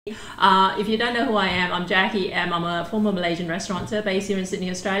If you don't know who I am, I'm Jackie and I'm a former Malaysian restaurateur based here in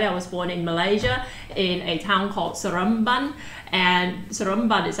Sydney, Australia. I was born in Malaysia in a town called Seremban, and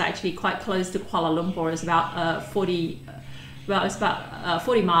Seremban is actually quite close to Kuala Lumpur. It's about 40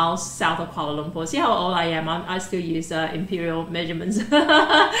 miles south of Kuala Lumpur. See how old I am? I still use imperial measurements.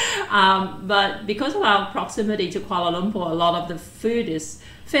 But because of our proximity to Kuala Lumpur, a lot of the food is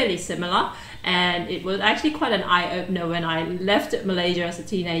fairly similar. And it was actually quite an eye-opener when I left Malaysia as a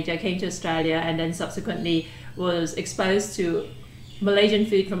teenager, came to Australia, and then subsequently was exposed to Malaysian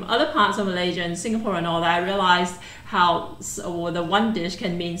food from other parts of Malaysia and Singapore and all that. I realized how the one dish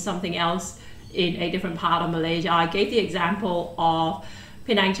can mean something else in a different part of Malaysia. I gave the example of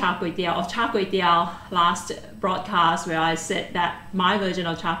Penang char kway teow, of char kway teow last broadcast, where I said that my version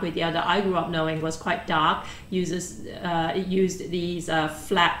of char kway teow that I grew up knowing was quite dark. It used these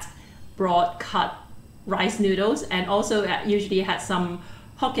flat, broad cut rice noodles, and also usually had some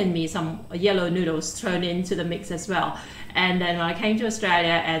Hokkien Mee, some yellow noodles thrown into the mix as well. And then when I came to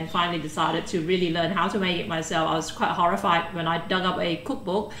Australia and finally decided to really learn how to make it myself, I was quite horrified when I dug up a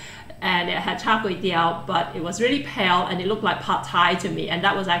cookbook and it had char kway teow, but it was really pale and it looked like pad thai to me, and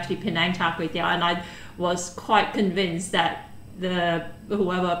that was actually Penang char kway teow, and I was quite convinced that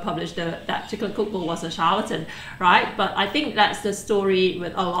whoever published that particular cookbook was a charlatan, right? But I think that's the story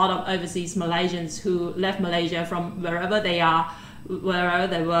with a lot of overseas Malaysians who left Malaysia from wherever they were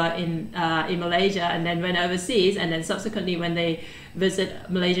in Malaysia, and then went overseas, and then subsequently when they visit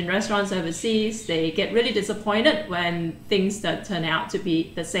Malaysian restaurants overseas, they get really disappointed when things don't turn out to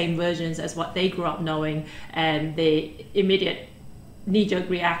be the same versions as what they grew up knowing, and the immediate knee-jerk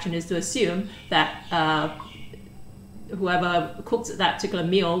reaction is to assume that whoever cooked that particular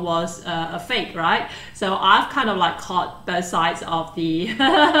meal was a fake, right? So I've kind of like caught both sides of the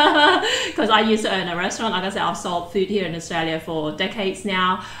because I used to own a restaurant. Like I said, I've sold food here in Australia for decades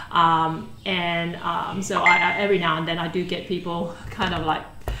now, so I every now and then I do get people kind of like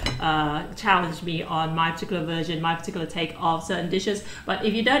challenge me on my particular version, my particular take of certain dishes. But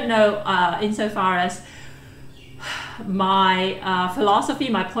if you don't know, insofar as my philosophy,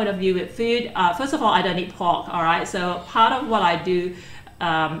 my point of view with food, first of all, I don't eat pork, all right? So part of what I do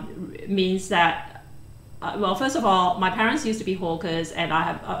means that, well, first of all, my parents used to be hawkers, and I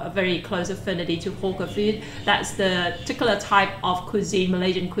have a very close affinity to hawker food. That's the particular type of cuisine,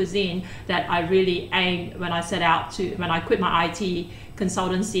 Malaysian cuisine, that I really aimed when I quit my IT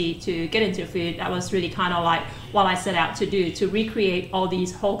consultancy to get into food. That was really kind of like what I set out to do, to recreate all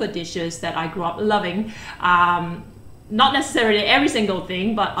these hawker dishes that I grew up loving. Not necessarily every single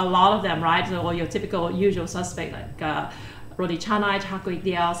thing, but a lot of them, right? So your typical usual suspect, like roti canai, char kway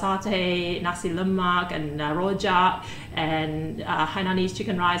teow, satay, nasi lemak, and rojak, and Hainanese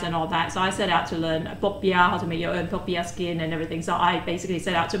chicken rice and all that. So I set out to learn popiah, how to make your own popiah skin and everything. So I basically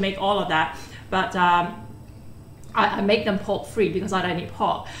set out to make all of that. But I make them pork free because I don't eat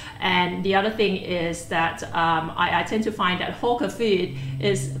pork. And the other thing is that I tend to find that hawker food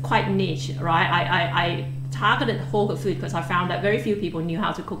is quite niche, right? I targeted hawker food because I found that very few people knew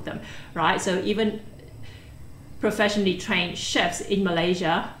how to cook them, right? So even professionally trained chefs in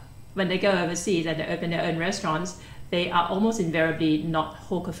Malaysia, when they go overseas and they open their own restaurants, they are almost invariably not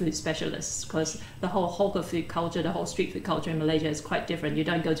hawker food specialists, because the whole hawker food culture, the whole street food culture in Malaysia is quite different. You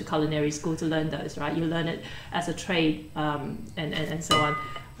don't go to culinary school to learn those, right? You learn it as a trade, and so on.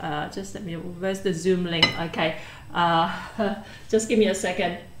 Just let me, where's the Zoom link? Okay, just give me a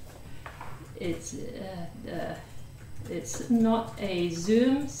second. It's not a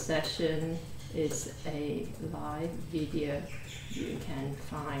Zoom session, it's a live video you can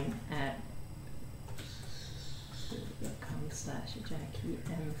find at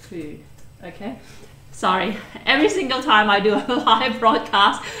 .com/JackieMFood. Okay, sorry, every single time I do a live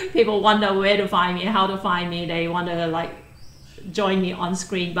broadcast, people wonder where to find me, how to find me. They want to like join me on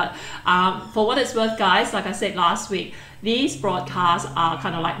screen. But for what it's worth, guys, like I said last week, these broadcasts are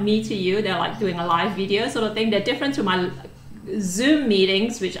kind of like me to you. They're like doing a live video sort of thing. They're different to my Zoom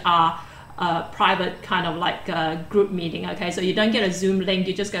meetings, which are private kind of like group meeting. Okay, so you don't get a Zoom link.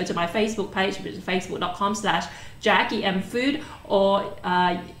 You just go to my Facebook page, which is facebook.com/JackieMFood, or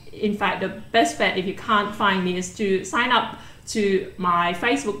in fact, the best bet if you can't find me is to sign up to my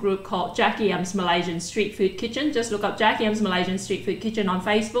Facebook group called Jackie M's Malaysian Street Food Kitchen. Just look up Jackie M's Malaysian Street Food Kitchen on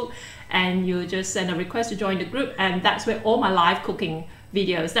Facebook, and you just send a request to join the group, and that's where all my live cooking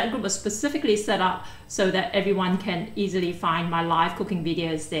videos. That group was specifically set up so that everyone can easily find my live cooking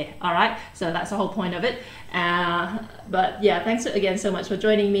videos there. All right, so that's the whole point of it. But yeah, thanks again so much for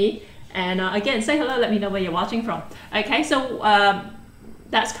joining me. And again, say hello, let me know where you're watching from. Okay, so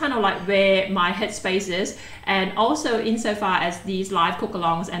that's kind of like where my headspace is. And also insofar as these live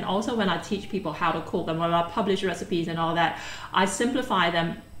cook-alongs, and also when I teach people how to cook and when I publish recipes and all that, I simplify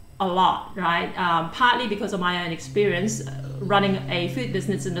them a lot, right? Partly because of my own experience running a food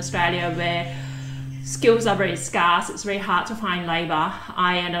business in Australia where skills are very scarce, it's very hard to find labor.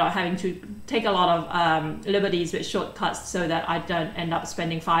 I ended up having to take a lot of liberties with shortcuts so that I don't end up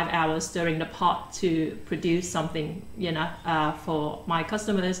spending 5 hours stirring the pot to produce something, you know, for my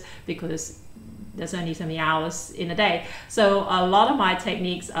customers, because there's only so many hours in a day. So a lot of my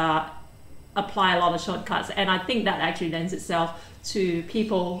techniques apply a lot of shortcuts, and I think that actually lends itself to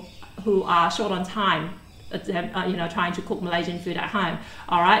people who are short on time, you know, trying to cook Malaysian food at home.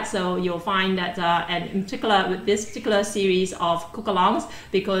 All right, so you'll find that, and in particular with this particular series of cook-alongs,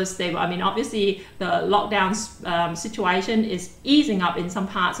 because they, I mean, obviously the lockdown situation is easing up in some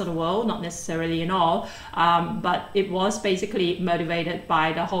parts of the world, not necessarily in all, but it was basically motivated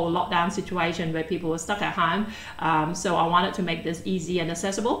by the whole lockdown situation where people were stuck at home. So I wanted to make this easy and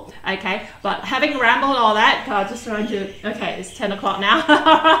accessible. Okay, but having rambled all that, just trying to, okay, it's 10 o'clock now.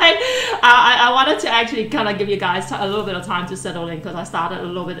 All right, I wanted to actually kind of give you guys a little bit of time to settle in, because I started a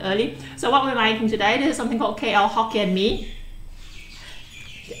little bit early. So what we're making today, this is something called KL Hokkien Mee.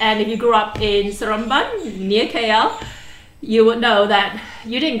 And if you grew up in Seremban, near KL, you would know that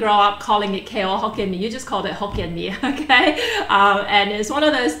you didn't grow up calling it KL Hokkien Mee, you just called it Hokkien Mee, okay? And it's one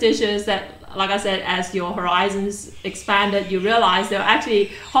of those dishes that, like I said, as your horizons expanded, you realize that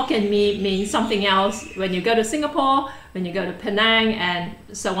actually Hokkien Mee means something else when you go to Singapore, when you go to Penang, and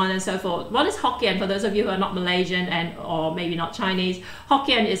so on and so forth. What is Hokkien? For those of you who are not Malaysian and or maybe not Chinese,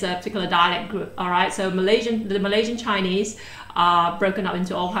 Hokkien is a particular dialect group. All right, so the Malaysian Chinese are broken up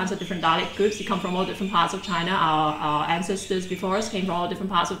into all kinds of different dialect groups. They come from all different parts of China. Our ancestors before us came from all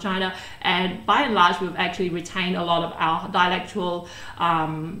different parts of China, and by and large, we've actually retained a lot of our dialectual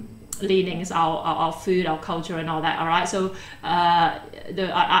leanings, our food, our culture, and all that. All right, so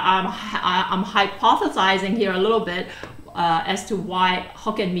I'm hypothesizing here a little bit as to why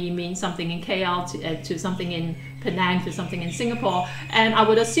Hokkien Mee means something in KL to something in Penang to something in Singapore. And I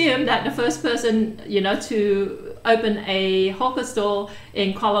would assume that the first person, you know, to open a hawker stall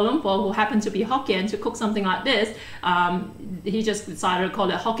in Kuala Lumpur who happened to be Hokkien to cook something like this, he just decided to call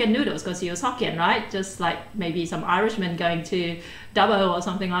it Hokkien noodles because he was Hokkien, right? Just like maybe some Irishman going to Dubbo or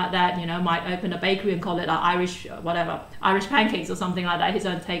something like that, you know, might open a bakery and call it Irish, whatever, Irish pancakes or something like that, his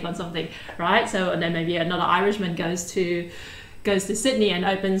own take on something, right? So, and then maybe another Irishman goes to Sydney and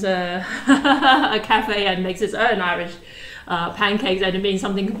opens a cafe and makes his own Irish pancakes, and it means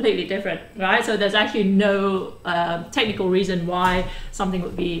something completely different, right? So there's actually no technical reason why something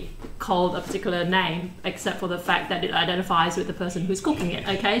would be called a particular name, except for the fact that it identifies with the person who's cooking it,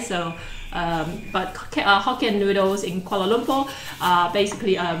 okay? So, but Hokkien noodles in Kuala Lumpur are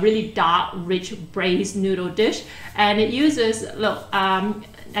basically a really dark, rich braised noodle dish, and it uses, look,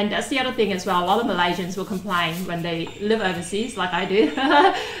 and that's the other thing as well, a lot of Malaysians will complain when they live overseas, like I do,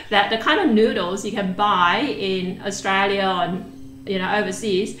 that the kind of noodles you can buy in Australia and, you know,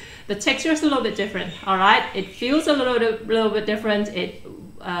 overseas, the texture is a little bit different, all right? It feels a little bit different, it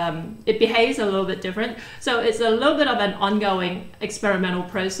behaves a little bit different. So it's a little bit of an ongoing experimental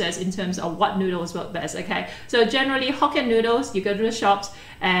process in terms of what noodles work best, okay? So generally, Hokkien noodles, you go to the shops,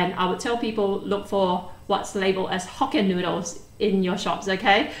 and I would tell people, look for what's labeled as Hokkien noodles in your shops,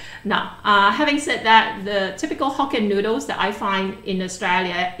 okay? Now, having said that, the typical Hokkien noodles that I find in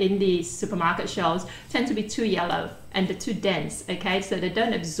Australia in these supermarket shelves tend to be too yellow and they're too dense, okay? So they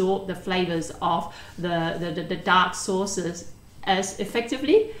don't absorb the flavors of the dark sauces as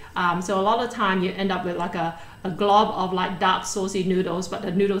effectively. So a lot of time you end up with like a glob of like dark saucy noodles, but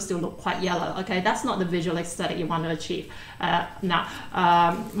the noodles still look quite yellow, okay? That's not the visual aesthetic you want to achieve. Now,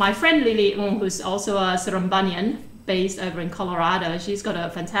 my friend Lily Ng, who's also a Serembanian, based over in Colorado, she's got a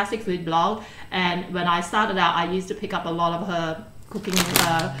fantastic food blog, and when I started out, I used to pick up a lot of her cooking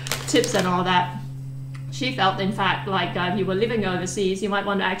tips and all that. She felt, in fact, like if you were living overseas, you might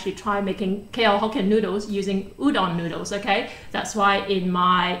want to actually try making KL Hokkien noodles using udon noodles, okay? That's why in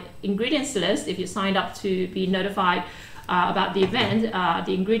my ingredients list, if you signed up to be notified about the event,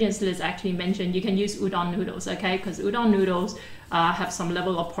 the ingredients list actually mentioned you can use udon noodles, okay? Because udon noodles have some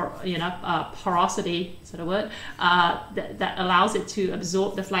level of porosity, is that a word, that allows it to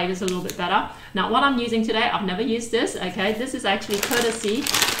absorb the flavors a little bit better. Now, what I'm using today, I've never used this, okay? This is actually courtesy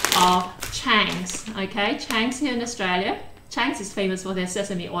of Chang's, okay? Chang's here in Australia. Chang's is famous for their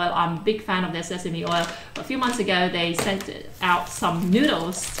sesame oil. I'm a big fan of their sesame oil. A few months ago, they sent out some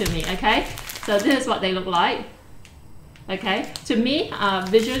noodles to me, okay? So this is what they look like, okay? To me,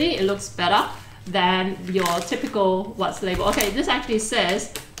 visually, it looks better. than your typical what's labeled. Okay, this actually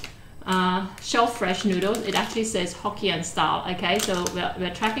says shelf fresh noodles. It actually says Hokkien style. Okay, so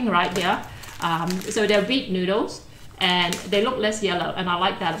we're tracking right here. So they're wheat noodles and they look less yellow, and I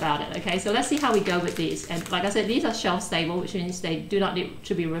like that about it. Okay, so let's see how we go with these. And like I said, these are shelf stable, which means they do not need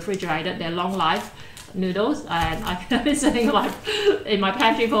to be refrigerated. They're long life noodles, and I've been sitting like in my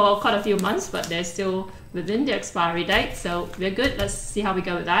pantry for quite a few months, but they're still within the expiry date, so we're good. Let's see how we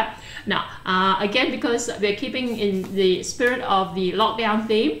go with that. Now, again, because we're keeping in the spirit of the lockdown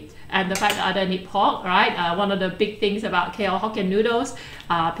theme, and the fact that I don't eat pork, right? One of the big things about KL Hokkien noodles,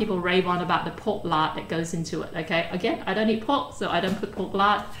 people rave on about the pork lard that goes into it, okay? Again, I don't eat pork, so I don't put pork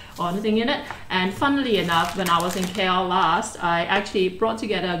lard or anything in it. And funnily enough, when I was in KL last, I actually brought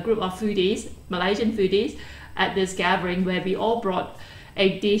together a group of foodies, Malaysian foodies, at this gathering where we all brought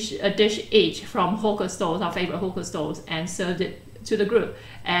a dish each from hawker stores, our favorite hawker stores, and served it to the group.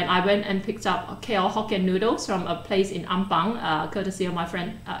 And I went and picked up KL Hokkien noodles from a place in Ampang, courtesy of my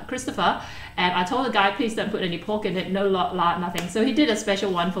friend Christopher. And I told the guy, please don't put any pork in it, no lard, nothing. So he did a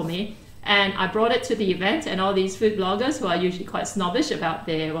special one for me. And I brought it to the event, and all these food bloggers who are usually quite snobbish about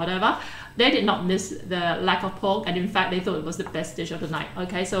their whatever, they did not miss the lack of pork, and in fact they thought it was the best dish of the night.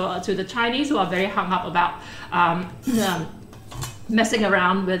 Okay, so to the Chinese who are very hung up about messing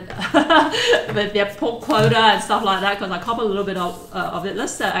around with with their pork quota and stuff like that, because I cop a little bit of it.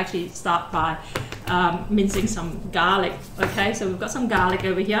 Let's actually start by mincing some garlic. Okay, so we've got some garlic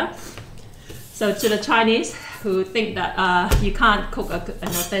over here. So to the Chinese who think that you can't cook an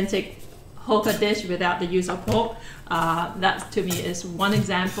authentic hawker dish without the use of pork, that to me is one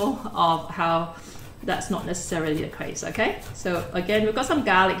example of how that's not necessarily the case. Okay, so again, we've got some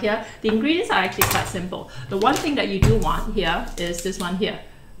garlic here. The ingredients are actually quite simple. The one thing that you do want here is this one here.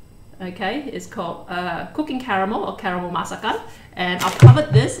 Okay, it's called cooking caramel or caramel masakan, and I've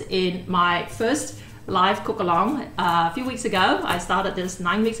covered this in my first live cook along a few weeks ago. I started this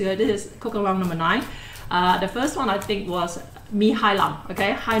 9 weeks ago. This is cook along number 9. The first one I think was mee hai lam,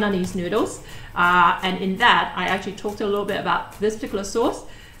 okay, Hainanese noodles, and in that I actually talked a little bit about this particular sauce.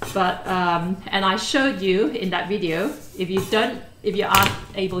 But and I showed you in that video, if you aren't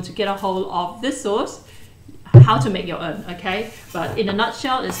able to get a hold of this sauce, how to make your own. Okay, but in a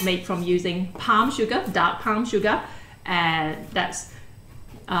nutshell, it's made from using palm sugar, dark palm sugar, and that's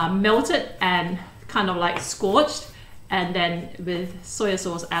melted and kind of like scorched, and then with soy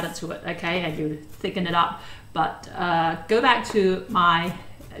sauce added to it. Okay, and you thicken it up. But go back to my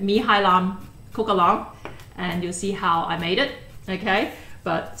mee hai lam cook along, and you'll see how I made it. Okay.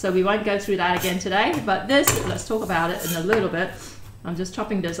 But so we won't go through that again today, but this, let's talk about it in a little bit. I'm just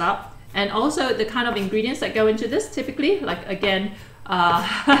chopping this up. And also the kind of ingredients that go into this typically, like again,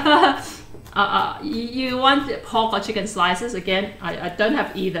 you want pork or chicken slices. Again, I don't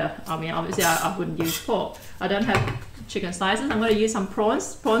have either. I mean, obviously I wouldn't use pork. I don't have chicken slices. I'm going to use some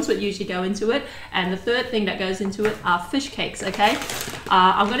prawns. Prawns would usually go into it. And the third thing that goes into it are fish cakes, okay?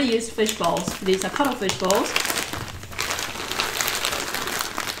 I'm going to use fish balls. These are cuttlefish balls.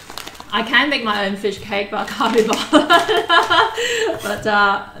 I can make my own fish cake, but I can't be bothered.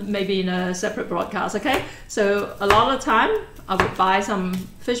 But maybe in a separate broadcast, okay? So a lot of the time, I would buy some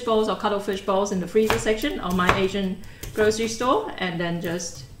fish balls or cuttlefish balls in the freezer section of my Asian grocery store, and then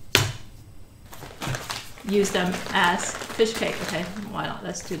just use them as fish cake. Okay, why not?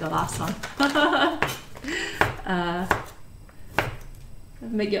 Let's do the last one.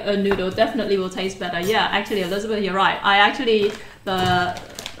 Make your own noodle definitely will taste better. Yeah, actually, Elizabeth, you're right.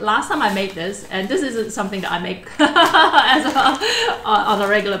 Last time I made this, and this isn't something that I make on a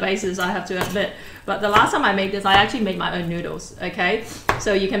regular basis, I have to admit, but the last time I made this, I actually made my own noodles. Okay,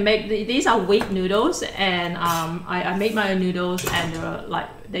 so you can make these are wheat noodles, and I made my own noodles, and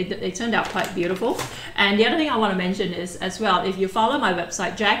they turned out quite beautiful. And the other thing I want to mention is as well, if you follow my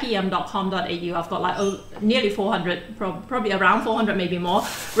website jackiem.com.au, I've got like nearly 400, probably around 400, maybe more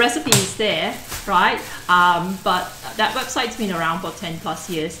recipes there, right? But that website's been around for 10 plus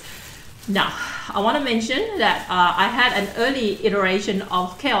years. Now, I want to mention that I had an early iteration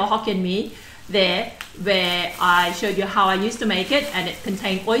of KL Hokkien Mee there, where I showed you how I used to make it, and it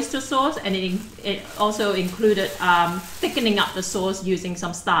contained oyster sauce, and it also included thickening up the sauce using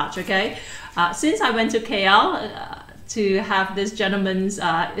some starch. Okay, since I went to KL to have this gentleman's,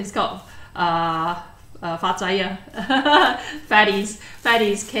 it's called Fataya Fatty's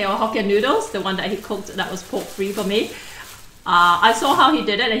KL Hokkien noodles, the one that he cooked that was pork free for me. I saw how he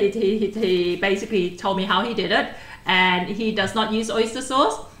did it, and he basically told me how he did it, and he does not use oyster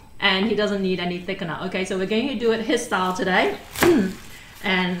sauce, and he doesn't need any thickener. Okay, so we're going to do it his style today,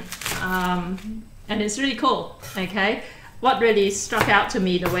 and it's really cool. Okay, what really struck out to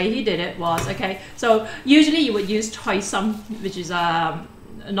me the way he did it was, okay, so usually you would use choy sum, which is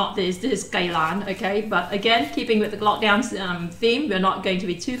not this is gailan, okay, but again, keeping with the lockdown theme, we're not going to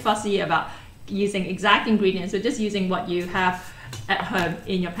be too fussy about using exact ingredients. We're just using what you have at home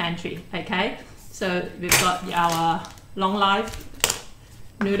in your pantry, okay. So we've got our long life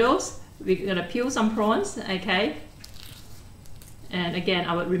noodles. We're gonna peel some prawns, okay. And again,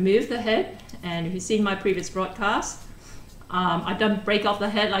 I would remove the head. And if you've seen my previous broadcast, I don't break off the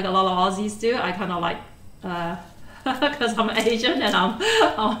head like a lot of Aussies do. I kind of like, because I'm Asian and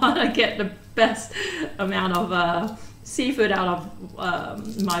I want to get the best amount of seafood out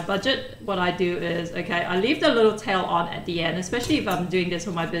of my budget. What I do is, okay, I leave the little tail on at the end, especially if I'm doing this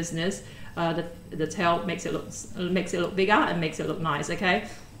for my business. The tail makes it look bigger and makes it look nice, okay.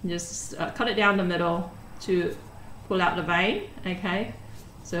 Just cut it down the middle to pull out the vein, okay.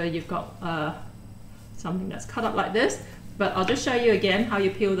 So you've got something that's cut up like this, but I'll just show you again how you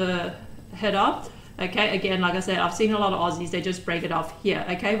peel the head off. Okay, again, like I said, I've seen a lot of Aussies, they just break it off here.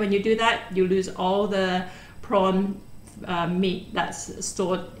 Okay, when you do that, you lose all the prawn meat that's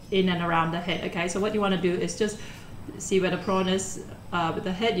stored in and around the head. Okay, so what you want to do is just see where the prawn is with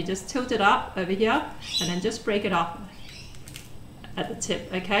the head. You just tilt it up over here and then just break it off at the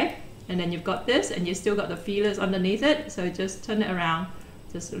tip. Okay, and then you've got this and you still got the feelers underneath it, so just turn it around,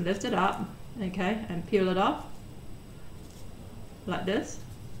 just lift it up, okay, and peel it off like this.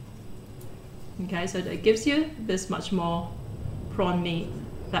 Okay, so it gives you this much more prawn meat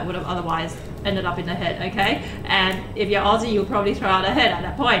that would have otherwise ended up in the head, okay? And if you're Aussie, you'll probably throw out the head at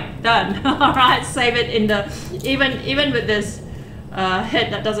that point. Done. All right, save it in the, even with this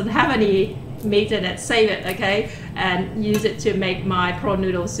head that doesn't have any meat in it, save it, okay? And use it to make my prawn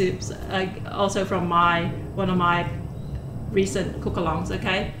noodle soups, also from one of my recent cook-alongs,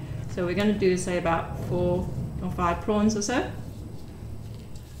 okay? So we're gonna do, say, about 4 or 5 prawns or so.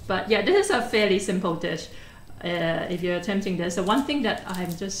 But yeah, this is a fairly simple dish if you're attempting this. So one thing that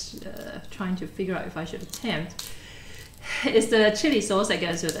I'm just trying to figure out if I should attempt is the chili sauce that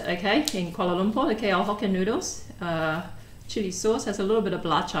goes with it, okay? In Kuala Lumpur, the KL Hokkien noodles, chili sauce has a little bit of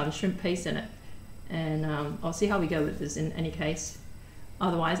belacan, shrimp paste in it. And I'll see how we go with this in any case.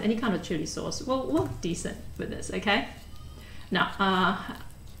 Otherwise, any kind of chili sauce will look decent with this, okay? Now,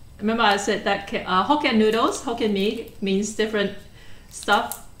 remember I said that Hokkien noodles, Hokkien Mee, means different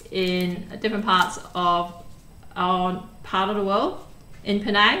stuff in different parts of our part of the world. In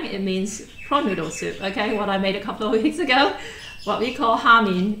Penang, it means prawn noodle soup, okay? What I made a couple of weeks ago, what we call ha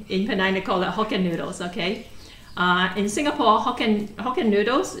mein, in Penang they call it Hokkien noodles, okay? In Singapore, Hokkien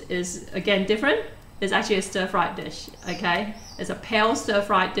noodles is again different. It's actually a stir-fried dish, okay? It's a pale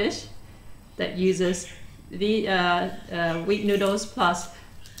stir-fried dish that uses the wheat noodles plus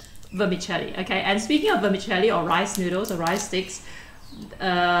vermicelli, okay? And speaking of vermicelli or rice noodles or rice sticks,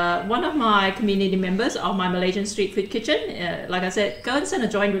 one of my community members of my Malaysian Street Food Kitchen, like I said, go and send a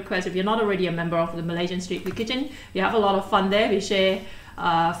join request if you're not already a member of the Malaysian Street Food Kitchen. We have a lot of fun there. We share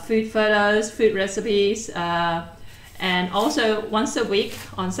food photos, food recipes, and also once a week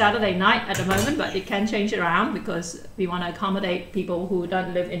on Saturday night at the moment, but it can change around because we want to accommodate people who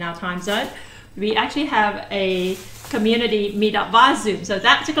don't live in our time zone. We actually have a community meetup via Zoom. So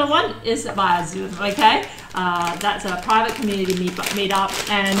that particular one is via Zoom, okay? That's a private community meetup,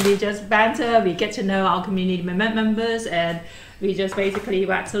 and we just banter, we get to know our community members, and we just basically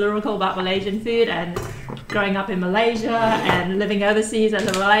wax lyrical about Malaysian food and growing up in Malaysia and living overseas as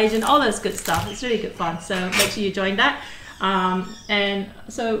a Malaysian, all this good stuff. It's really good fun, so make sure you join that. And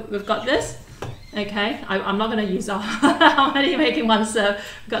so we've got this. Okay, I'm not going to use all, I'm only making one, so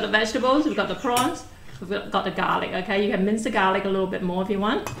we've got the vegetables, we've got the prawns, we've got the garlic, okay? You can mince the garlic a little bit more if you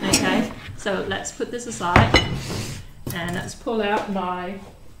want, okay? So let's put this aside, and let's pull out my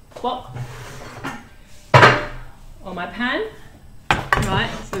wok or my pan, right?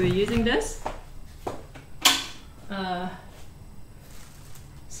 So we're using this.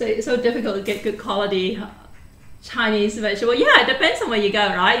 So it's so difficult to get good quality Chinese vegetable. Yeah, it depends on where you go,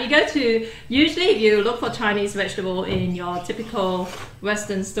 right? You go to, usually if you look for Chinese vegetable in your typical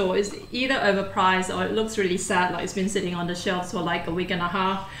Western store, it's either overpriced or it looks really sad, like it's been sitting on the shelves for like a week and a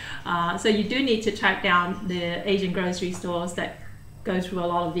half. So you do need to track down the Asian grocery stores that go through a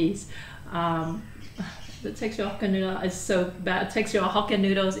lot of these. The texture of Hokkien noodle is so bad. The texture of Hokkien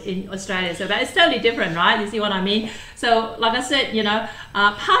noodles in Australia is so bad. It's totally different, right? You see what I mean? So, like I said, you know,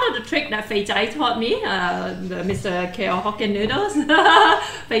 part of the trick that Fei Zhai taught me, the Mr. KL Hokkien noodles,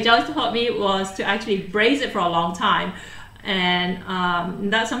 Fei Zhai taught me was to actually braise it for a long time.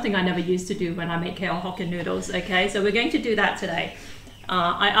 And that's something I never used to do when I make KL Hokkien noodles, okay? So we're going to do that today.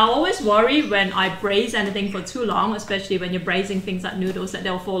 I always worry when I braise anything for too long, especially when you're braising things like noodles, that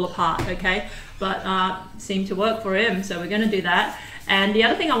they'll fall apart, okay? But seemed to work for him, so we're gonna do that. And the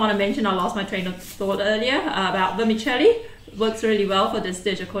other thing I want to mention, I lost my train of thought earlier, about vermicelli. Works really well for this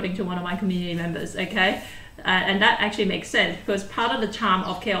dish according to one of my community members, okay? And that actually makes sense because part of the charm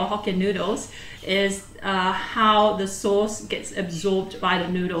of KL Hokkien noodles is how the sauce gets absorbed by the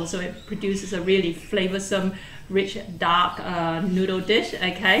noodles, so it produces a really flavorsome, rich, dark noodle dish,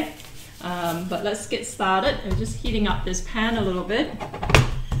 okay? But let's get started. I'm just heating up this pan a little bit.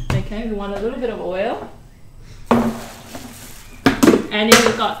 Okay, we want a little bit of oil. And if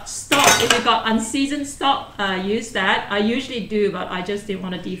you've got stock, if you've got unseasoned stock, use that. I usually do, but I just didn't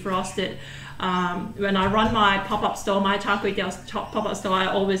want to defrost it. When I run my pop-up store, my char kway teow pop-up store, I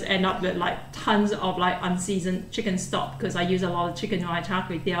always end up with like tons of like unseasoned chicken stock because I use a lot of chicken in my char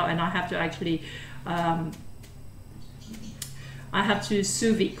kway teow, and I have to actually I have to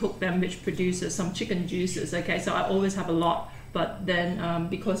sous vide cook them, which produces some chicken juices, okay? So I always have a lot, but then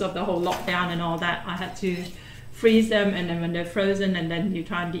because of the whole lockdown and all that, I had to freeze them, and then when they're frozen and then you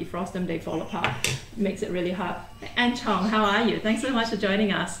try and defrost them, they fall apart. It makes it really hard. And Chong, how are you? Thanks so much for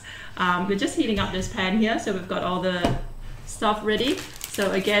joining us. We're just heating up this pan here, so we've got all the stuff ready.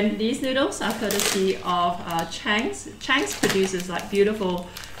 So again, these noodles are courtesy of Chang's. Chang's produces like beautiful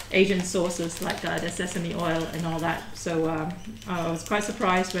Asian sauces like the sesame oil and all that. So I was quite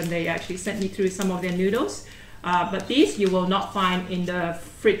surprised when they actually sent me through some of their noodles. But these you will not find in the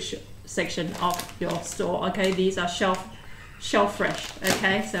fridge section of your store, okay? These are shelf fresh,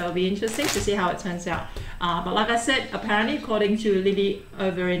 okay? So it'll be interesting to see how it turns out. But like I said, apparently according to Lily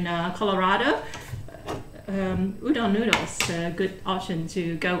over in Colorado, udon noodles are a good option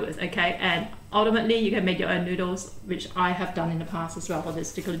to go with, okay? And ultimately you can make your own noodles, which I have done in the past as well for this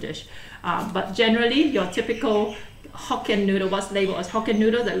particular dish. But generally your typical Hokkien noodle, what's labeled as Hokkien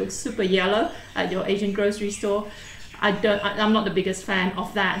noodle that looks super yellow at your Asian grocery store, I'm not the biggest fan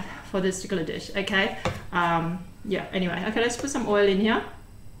of that for this particular dish, okay? Yeah, anyway, okay, let's put some oil in here.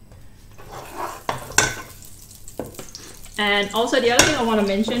 And also the other thing I want to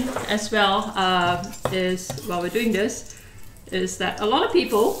mention as well is, while we're doing this, is that a lot of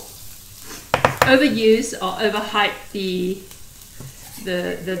people overuse or overhype the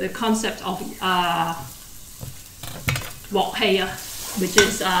concept of wok hei, which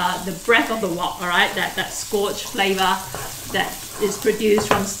is the breath of the wok, all right? That scorch flavor that is produced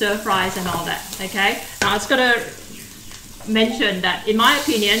from stir fries and all that, okay? Now I was gonna mention that in my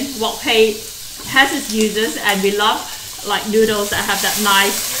opinion, wok hei has its uses, and we love like noodles that have that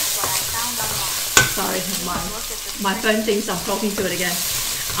nice, sorry, my phone thinks I'm talking to it again.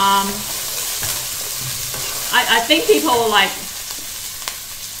 I think people like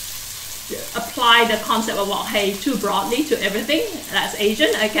apply the concept of wok hei too broadly to everything that's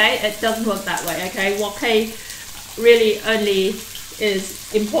Asian, okay? It doesn't work that way, okay? Wok hei really only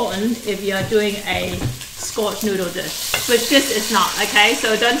is important if you're doing a scorched noodle dish, which this is not, okay?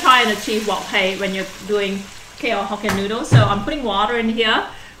 So don't try and achieve wok hei when you're doing KL Hokkien noodles. So I'm putting water in here,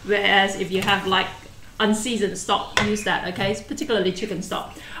 whereas if you have like unseasoned stock, use that, okay? It's particularly chicken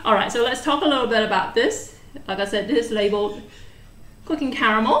stock. All right, so let's talk a little bit about this. Like I said, this is labeled cooking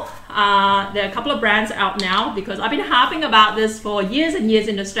caramel. There are a couple of brands out now because I've been harping about this for years and years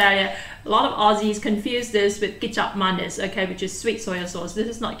in Australia. A lot of Aussies confuse this with kicap manis, okay, which is sweet soy sauce. This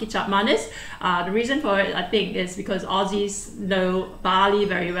is not kicap manis. The reason for it, I think, is because Aussies know Bali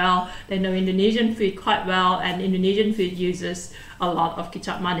very well. They know Indonesian food quite well, and Indonesian food uses a lot of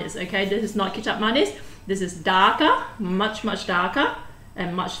kicap manis, okay? This is not kicap manis. This is darker, much darker,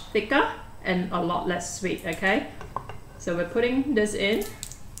 and much thicker, and a lot less sweet, okay? So we're putting this in.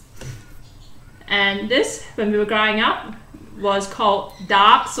 And this, when we were growing up, was called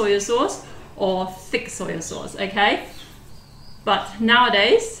dark soy sauce or thick soy sauce, okay? But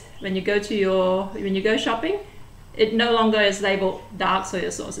nowadays, when you go shopping, it no longer is labeled dark soy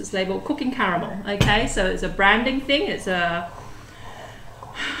sauce. It's labeled cooking caramel, okay? So it's a branding thing. It's a,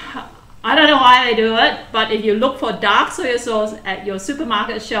 I don't know why they do it, but if you look for dark soy sauce at your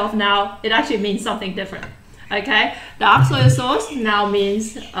supermarket shelf now, it actually means something different. Okay, dark soy sauce now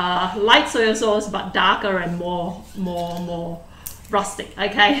means light soy sauce, but darker and more rustic.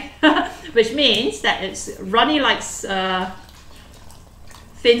 Okay, which means that it's runny like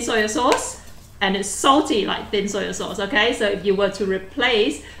thin soy sauce, and it's salty like thin soy sauce. Okay, so if you were to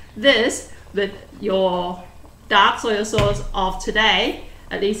replace this with your dark soy sauce of today,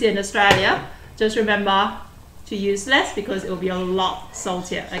 at least in Australia, just remember to use less because it will be a lot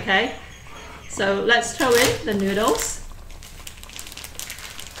saltier. Okay. So let's throw in the noodles.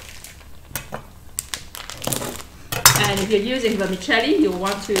 And if if you're using vermicelli, you'll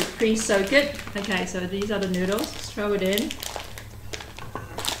want to pre-soak it. Okay, so these are the noodles. Just throw it in.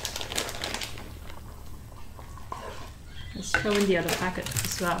 Let's throw in the other packet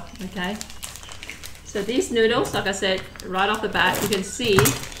as well. Okay. So these noodles, like I said, right off the bat, you can see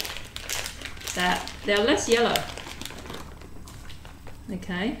that they're less yellow.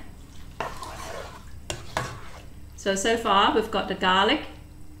 Okay. So far we've got the garlic,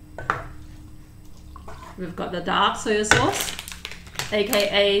 we've got the dark soy sauce,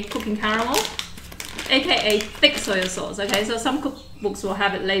 aka cooking caramel, aka thick soy sauce. Okay, so some cookbooks will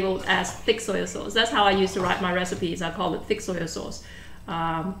have it labeled as thick soy sauce. That's how I used to write my recipes. I call it thick soy sauce.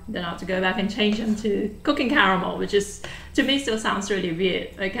 Then I have to go back and change them to cooking caramel, which is, to me, still sounds really weird.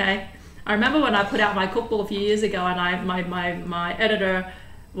 Okay, I remember when I put out my cookbook a few years ago, and my editor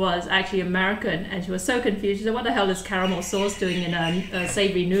was actually American, and she was so confused. She said, "What the hell is caramel sauce doing in a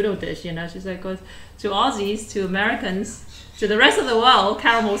savory noodle dish?" You know, she said, "Because to Aussies, to Americans, to the rest of the world,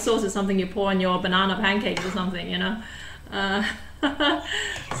 caramel sauce is something you pour on your banana pancakes or something." You know,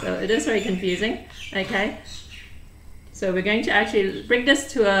 so it is very confusing. Okay. So we're going to actually bring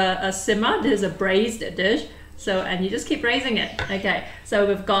this to a simmer. This is a braised dish. So, and you just keep raising it. Okay, so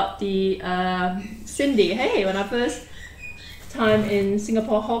we've got the Cindy. Hey, when I first time in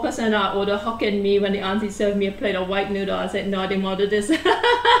Singapore hawker center, I ordered Hokkien Mee. When the auntie served me a plate of white noodle, I said, no, I didn't order this.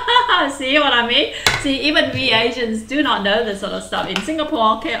 See what I mean? See, even we Asians do not know this sort of stuff. In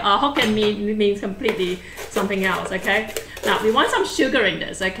Singapore, Hokkien Mee means completely something else, okay? Now, we want some sugar in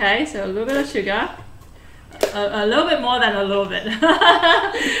this, okay? So a little bit of sugar. A little bit more than a little bit.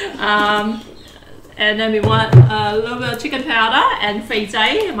 And then we want a little bit of chicken powder, and Fei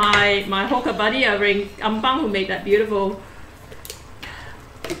Zai, my hawker buddy over in Ampang, who made that beautiful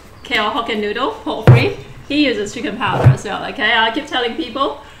kale Hokkien noodle, pork free, he uses chicken powder as well. Okay, I keep telling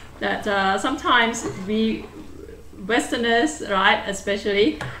people that sometimes we Westerners, right,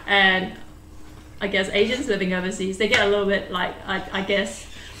 especially, and I guess Asians living overseas, they get a little bit like, I guess,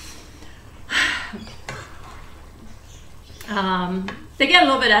 they get a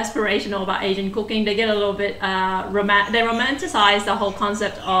little bit aspirational about Asian cooking. They get a little bit, they romanticize the whole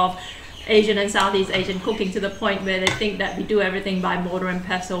concept of Asian and Southeast Asian cooking to the point where they think that we do everything by mortar and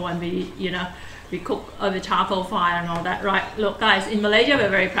pestle, and we, you know, we cook over charcoal fire and all that, right? Look, guys, in Malaysia, we're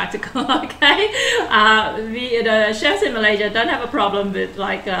very practical, okay? The chefs in Malaysia don't have a problem with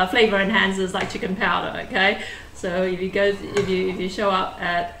like flavor enhancers like chicken powder, okay? So if you show up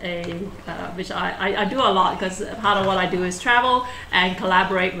at a, which I do a lot, because part of what I do is travel and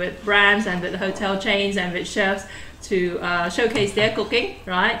collaborate with brands and with hotel chains and with chefs to showcase their cooking,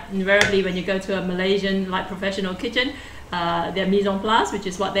 right? Invariably, when you go to a Malaysian like professional kitchen, their mise en place, which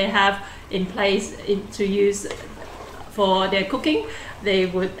is what they have in place to use for their cooking, they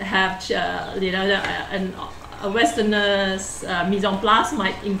would have, you know, a Westerner's mise en place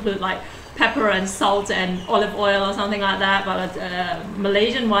might include like pepper and salt and olive oil or something like that, but a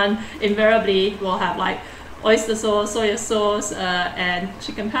Malaysian one invariably will have like oyster sauce, soy sauce, and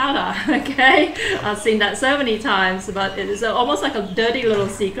chicken powder. Okay, I've seen that so many times, but it is almost like a dirty little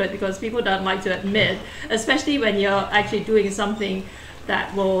secret because people don't like to admit, especially when you're actually doing something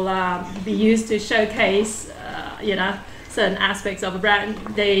that will be used to showcase, you know, certain aspects of a brand.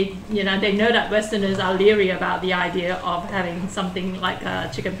 They know that Westerners are leery about the idea of having something like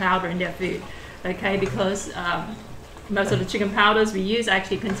chicken powder in their food. Okay, because most of the chicken powders we use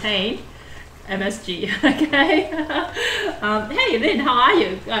actually contain MSG. Okay. Hey Lynn, how are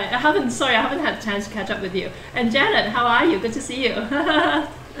you? I haven't had a chance to catch up with you. And Janet, how are you? Good to see you.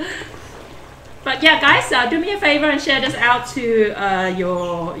 But yeah, guys, do me a favor and share this out to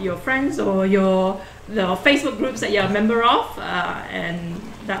your friends or the Facebook groups that you're a member of, and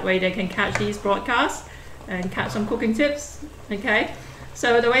that way they can catch these broadcasts and catch some cooking tips. Okay.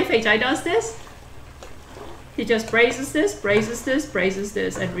 So the way Fei Zai does this, he just braises this,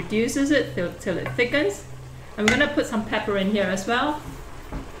 and reduces it till it thickens. I'm going to put some pepper in here as well.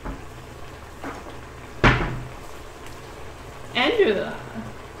 Andrew,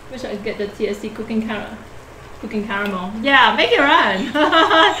 wish I could get the TST cooking caramel. Yeah, make your own.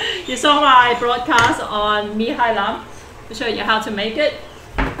 You saw my broadcast on Mee Hai Lam to show you how to make it.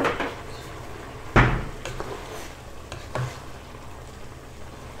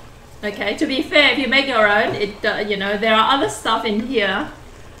 Okay, to be fair, if you make your own, you know, there are other stuff in here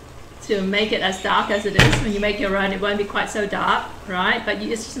to make it as dark as it is. When you make your own, it won't be quite so dark, right? But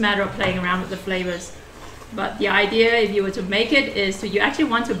it's just a matter of playing around with the flavors. But the idea, if you were to make it, is you actually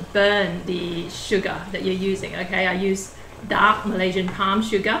want to burn the sugar that you're using. Okay, I use dark Malaysian palm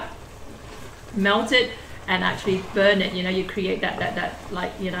sugar, melt it, and actually burn it. You know, you create that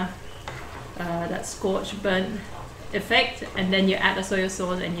like, you know, that scorched burnt effect, and then you add the soy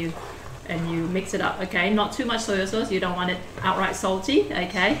sauce and you mix it up. Okay, not too much soy sauce, you don't want it outright salty.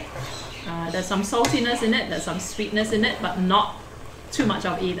 Okay, there's some saltiness in it, there's some sweetness in it, but not too much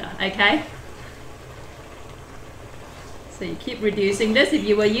of either. Okay, so you keep reducing this. If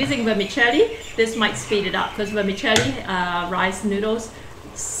you were using vermicelli, this might speed it up, because vermicelli rice noodles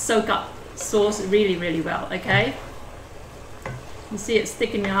soak up sauce really well. Okay, you see it's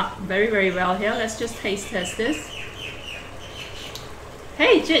sticking up very well here. Let's just taste test this.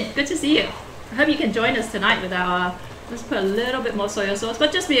 Hey Jin, good to see you. I hope you can join us tonight with our, let's put a little bit more soy sauce,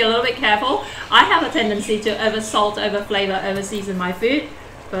 but just be a little bit careful. I have a tendency to over salt, over flavor, over season my food,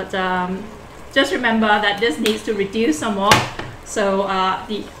 but just remember that this needs to reduce some more. So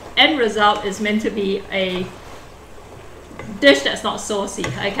the end result is meant to be a dish that's not saucy.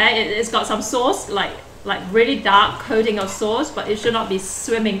 Okay, it's got some sauce, like really dark coating of sauce, but it should not be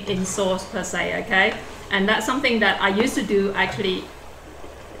swimming in sauce per se. Okay, and that's something that I used to do actually,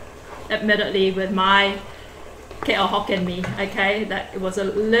 admittedly, with my KL Hokkien Mee. Okay, that it was a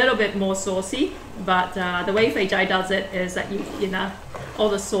little bit more saucy, but the way Fei Jai does it is that you know, all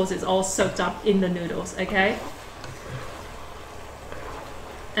the sauce is all soaked up in the noodles. Okay,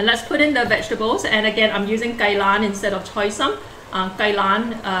 and let's put in the vegetables. And again, I'm using kai lan instead of choy sum. Kai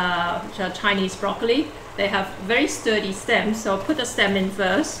lan, which are Chinese broccoli, they have very sturdy stems, so I'll put the stem in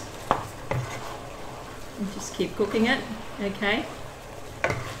first and just keep cooking it. Okay,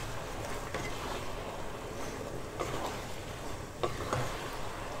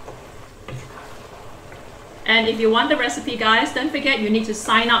 and if you want the recipe, guys, don't forget you need to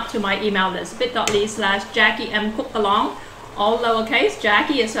sign up to my email list, bit.ly/JackieMCookalong, all lowercase.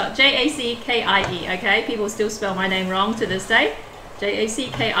 Jackie is spelled Jackie. Okay, people still spell my name wrong to this day.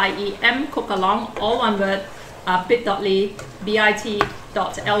 JackieM Cookalong, all one word. Bit.ly,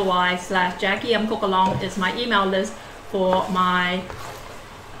 bit.ly/JackieMCookalong is my email list for my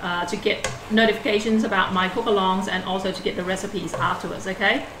to get notifications about my cookalongs, and also to get the recipes afterwards.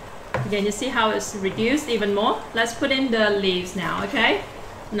 Okay, again, you see how it's reduced even more. Let's put in the leaves now. Okay,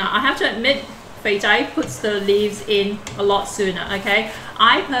 now I have to admit, Fei Jai puts the leaves in a lot sooner. Okay,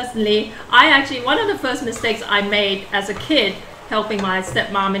 I actually, one of the first mistakes I made as a kid helping my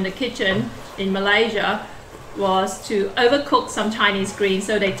stepmom in the kitchen in Malaysia was to overcook some Chinese greens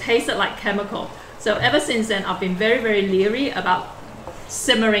so they tasted like chemical. So ever since then, I've been very leery about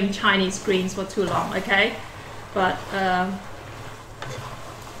simmering Chinese greens for too long. Okay, but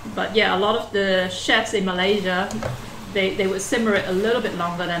yeah, a lot of the chefs in Malaysia, they would simmer it a little bit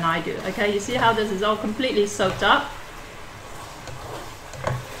longer than I do. Okay, you see how this is all completely soaked up?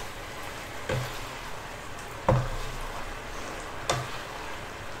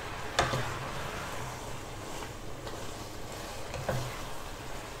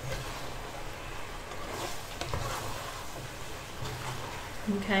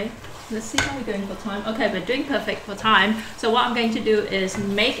 Okay, let's see how we're doing for time. Okay, we're doing perfect for time. So what I'm going to do is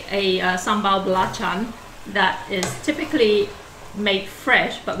make a sambal belacan that is typically made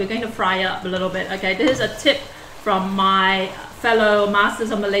fresh, but we're going to fry it up a little bit. Okay, this is a tip from my fellow Masters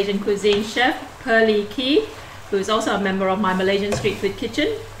of Malaysian Cuisine chef, Pearly Key, who is also a member of my Malaysian Street Food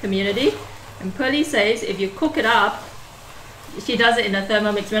Kitchen community. And Pearly says if you cook it up, she does it in a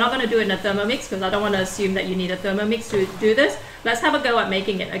Thermomix. We're not going to do it in a Thermomix because I don't want to assume that you need a Thermomix to do this. Let's have a go at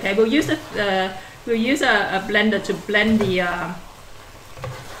making it. Okay, we'll use a blender to blend the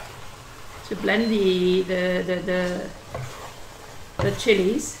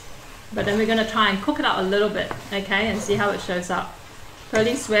chilies, but then we're going to try and cook it out a little bit. Okay, and see how it shows up.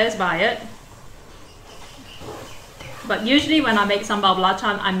 Pearly swears by it. But usually when I make sambal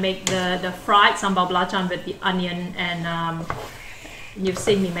belacan, I make the fried sambal belacan with the onion, and you've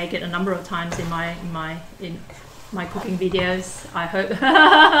seen me make it a number of times in my cooking videos, I hope.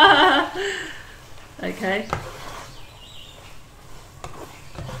 Okay.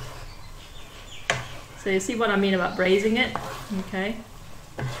 So you see what I mean about braising it? Okay.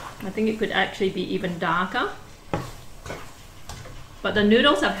 I think it could actually be even darker. But the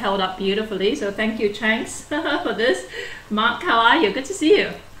noodles have held up beautifully, so thank you, Changs, for this. Mark, how are you? Good to see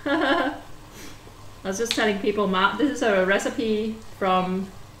you. I was just telling people, Mark, this is a recipe from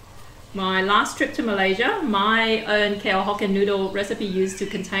my last trip to Malaysia. My own KL Hokkien noodle recipe used to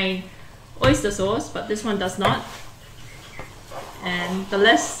contain oyster sauce, but this one does not. And the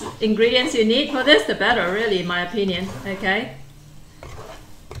less ingredients you need for this, the better, really, in my opinion. Okay.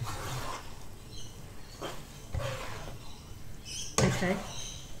 Okay,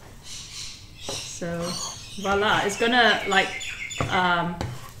 so voila, it's gonna like,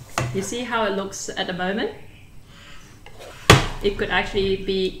 you see how it looks at the moment? It could actually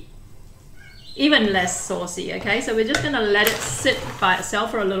be even less saucy. Okay, so we're just gonna let it sit by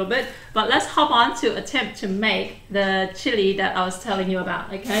itself for a little bit, but let's hop on to attempt to make the chili that I was telling you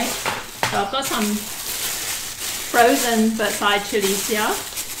about. Okay, so I've got some frozen bird-eye chilies here.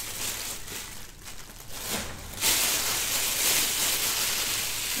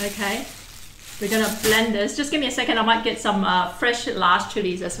 Okay, we're gonna blend this. Just give me a second, I might get some fresh large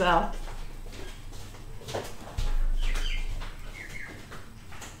chilies as well.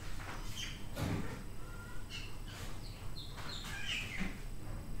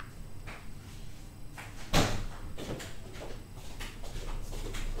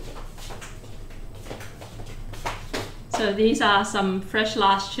 So these are some fresh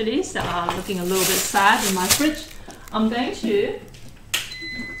large chilies that are looking a little bit sad in my fridge. I'm going to...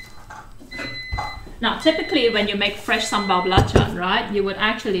 Now, typically when you make fresh sambal belacan, right, you would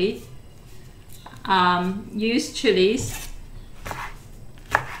actually use chilies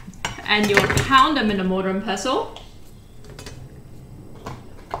and you would pound them in a mortar and pestle.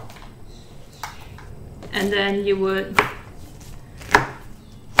 And then you would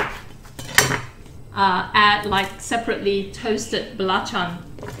add like separately toasted belacan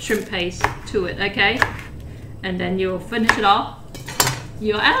shrimp paste to it, okay? And then you'll finish it off.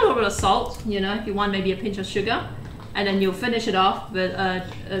 You'll add a little bit of salt, you know, if you want maybe a pinch of sugar. And then you'll finish it off with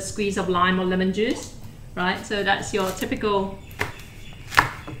a squeeze of lime or lemon juice, right? So that's your typical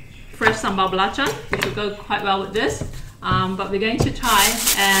fresh sambal belacan, which will go quite well with this. But we're going to try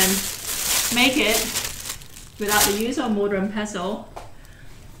and make it without the use of mortar and pestle.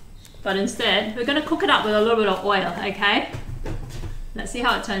 But instead, we're going to cook it up with a little bit of oil, okay? Let's see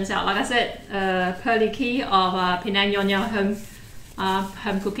how it turns out. Like I said, Pearly Key of Penang Nyonya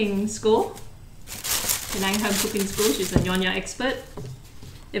Home Cooking School. Penang Home Cooking School, she's a Nyonya expert.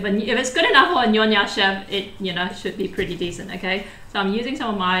 If it's good enough for a Nyonya chef, it, you know, should be pretty decent, okay? So I'm using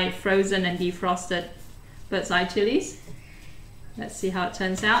some of my frozen and defrosted bird's eye chilies. Let's see how it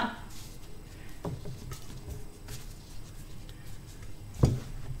turns out.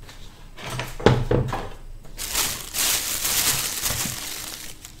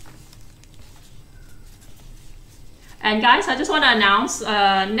 And guys, I just want to announce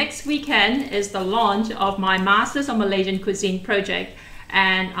next weekend is the launch of my Masters of Malaysian Cuisine project.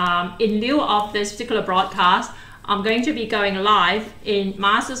 And in lieu of this particular broadcast, I'm going to be going live in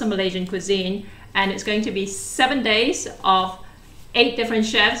Masters of Malaysian Cuisine, and it's going to be 7 days of 8 different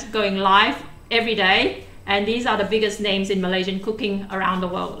chefs going live every day. And these are the biggest names in Malaysian cooking around the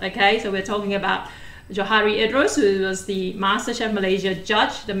world, okay? So we're talking about Johari Idrus, who was the MasterChef Malaysia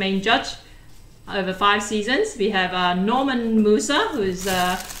judge, the main judge, over 5 seasons. We have Norman Musa, who's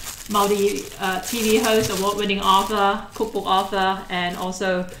a multi-TV host, award-winning author, cookbook author, and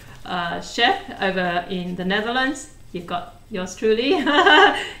also chef over in the Netherlands. You've got yours truly.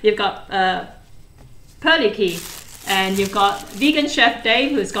 You've got Pearly Key, and you've got vegan chef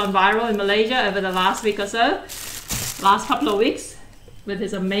Dave, who's gone viral in Malaysia over the last week or so, last couple of weeks, with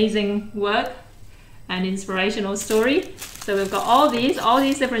his amazing work and inspirational story. So we've got all these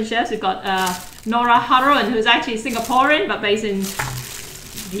different chefs. We've got Nora Harun, who's actually Singaporean but based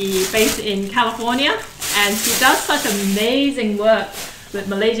in California, and she does such amazing work with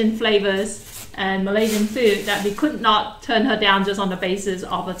Malaysian flavors and Malaysian food that we could not turn her down just on the basis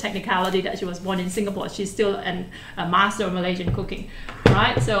of a technicality that she was born in Singapore. She's still a master of Malaysian cooking,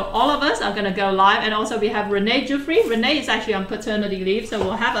 right? So all of us are going to go live, and also we have Renee Jufrey. Renee is actually on paternity leave, so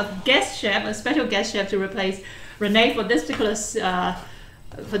we'll have a guest chef, a special guest chef to replace Renee for this particular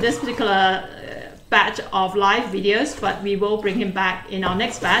batch of live videos, but we will bring him back in our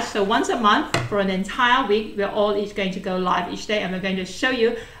next batch. So once a month for an entire week, we're all each going to go live each day, and we're going to show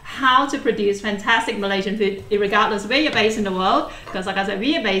you how to produce fantastic Malaysian food, regardless where you're based in the world, because like I said,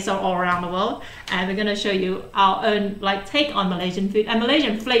 we are based all around the world, and we're going to show you our own take on Malaysian food and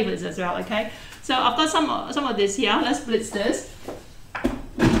Malaysian flavors as well, okay? So I've got some of this here. Let's blitz this.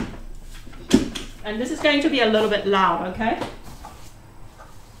 And this is going to be a little bit loud, okay?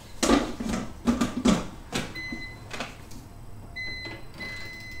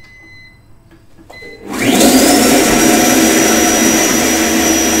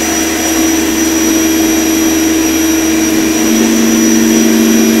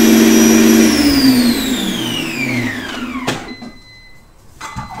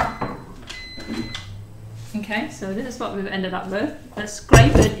 Okay, so this is what we've ended up with. Let's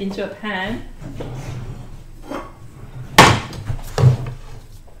scrape it into a pan.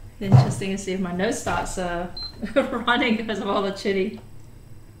 Interesting to see if my nose starts running because of all the chili.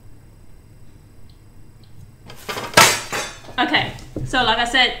 Okay, so like I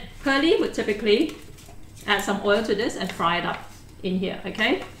said, Pearly would typically add some oil to this and fry it up in here,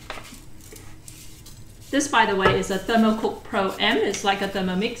 okay? This, by the way, is a Thermocook Pro M. It's like a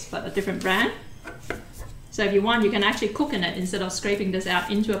Thermomix, but a different brand. So if you want, you can actually cook in it instead of scraping this out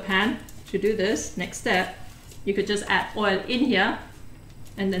into a pan. To do this, next step, you could just add oil in here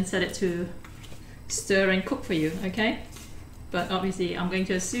and then set it to stir and cook for you, okay? But obviously, I'm going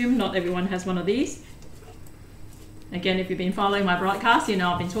to assume not everyone has one of these. Again, if you've been following my broadcast, you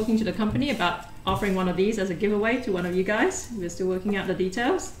know I've been talking to the company about offering one of these as a giveaway to one of you guys. We're still working out the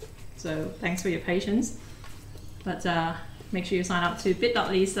details, so thanks for your patience. But make sure you sign up to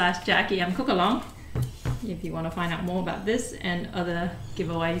bit.ly/JackieMCookalong if you want to find out more about this and other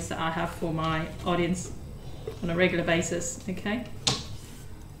giveaways that I have for my audience on a regular basis, okay?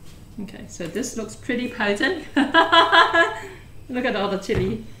 Okay, so this looks pretty potent. Look at all the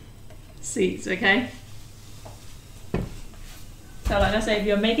chili seeds, okay? So like I say, if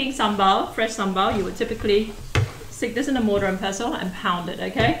you're making sambal, fresh sambal, you would typically stick this in a mortar and pestle and pound it,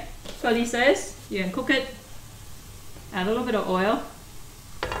 okay? Pearly says you can cook it, add a little bit of oil.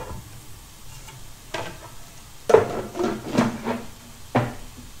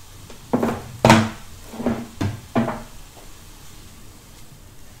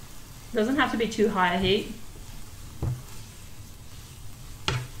 Doesn't have to be too high a heat.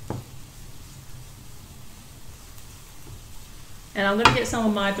 And I'm going to get some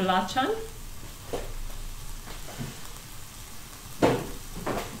of my belacan.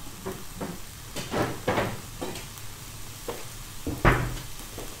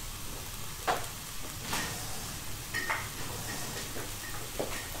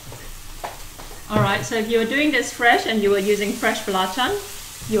 Alright, so if you were doing this fresh and you were using fresh belacan,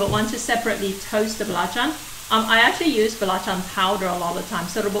 you will want to separately toast the belacan. I actually use belacan powder a lot of the time,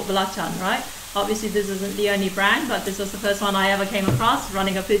 serbuk belacan, right? Obviously this isn't the only brand, but this was the first one I ever came across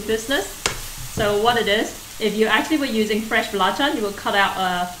running a food business. So what it is, if you actually were using fresh belacan, you will cut out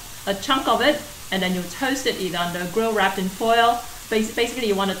a chunk of it and then you toast it either under a grill wrapped in foil. Basically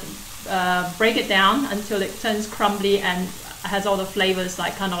you want to break it down until it turns crumbly and has all the flavors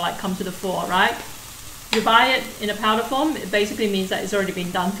like kind of like come to the fore, right? You buy it in a powder form, it basically means that it's already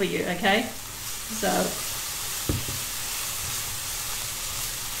been done for you, okay? So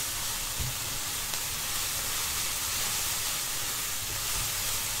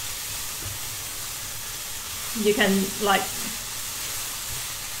you can like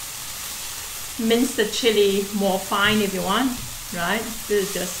mince the chili more fine if you want, right? This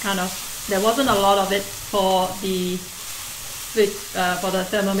is just kind of, there wasn't a lot of it for the for the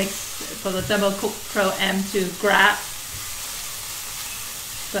Thermomix, for the Thermocook Pro M to grab.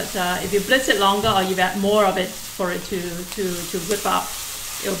 But if you blitz it longer or you add more of it for it to whip up,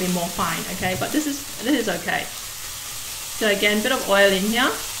 it will be more fine, okay? But this is okay. So again, a bit of oil in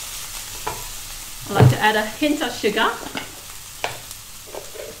here. I like to add a hint of sugar.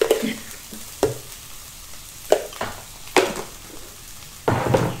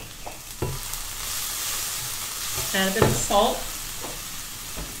 And a bit of salt.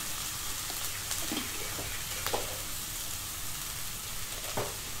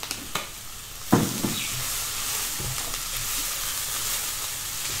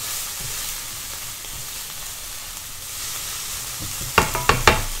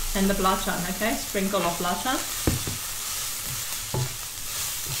 And the belacan, okay? Sprinkle of belacan.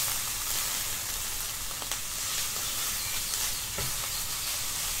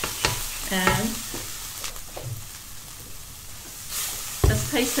 And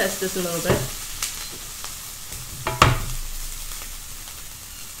let's taste test this a little bit.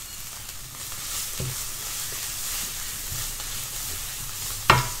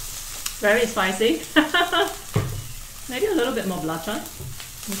 Very spicy. Maybe a little bit more belacan.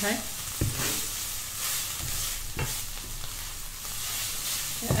 Okay.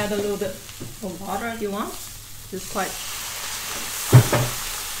 Add a little bit of water if you want. Just quite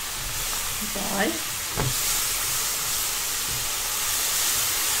dry.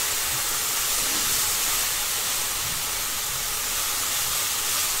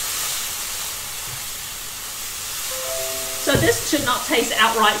 So this should not taste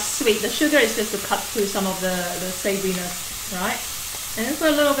outright sweet. The sugar is just to cut through some of the savouriness, right? And then for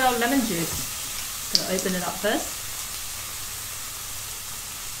a little bit of lemon juice. Gonna open it up first.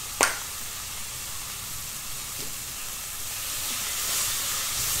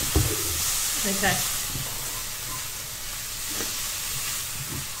 Okay.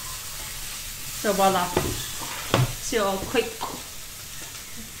 So voila. It's your quick,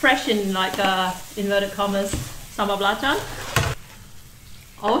 fresh in like inverted commas, sambal belacan.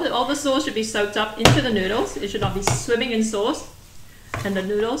 All the sauce should be soaked up into the noodles. It should not be swimming in sauce. And the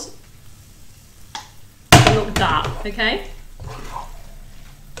noodles look dark, okay?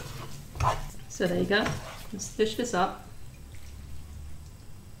 So So there you go. Let's dish this up.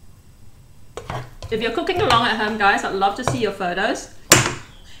 If you're cooking along at home, guys, I'd love to see your photos.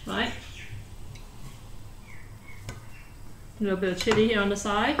 Right. A little bit of chili here on the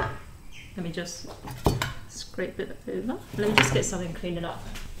side. Let me just scrape it over. Let me just get something clean it up.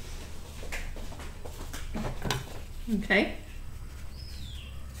 Okay.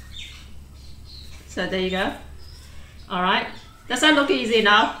 So there you go. All right. Does that look easy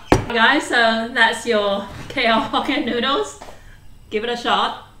now? Guys, so that's your KL Hokkien noodles. Give it a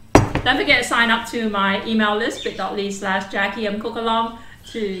shot. Don't forget to sign up to my email list, bit.ly/JackieMCookAlong,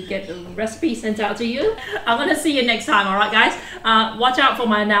 to get the recipe sent out to you. I'm gonna see you next time, alright guys? Watch out for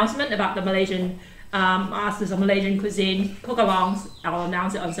my announcement about the Malaysian Masters of Malaysian Cuisine cook-alongs. I'll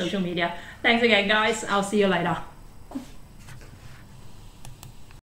announce it on social media. Thanks again guys, I'll see you later.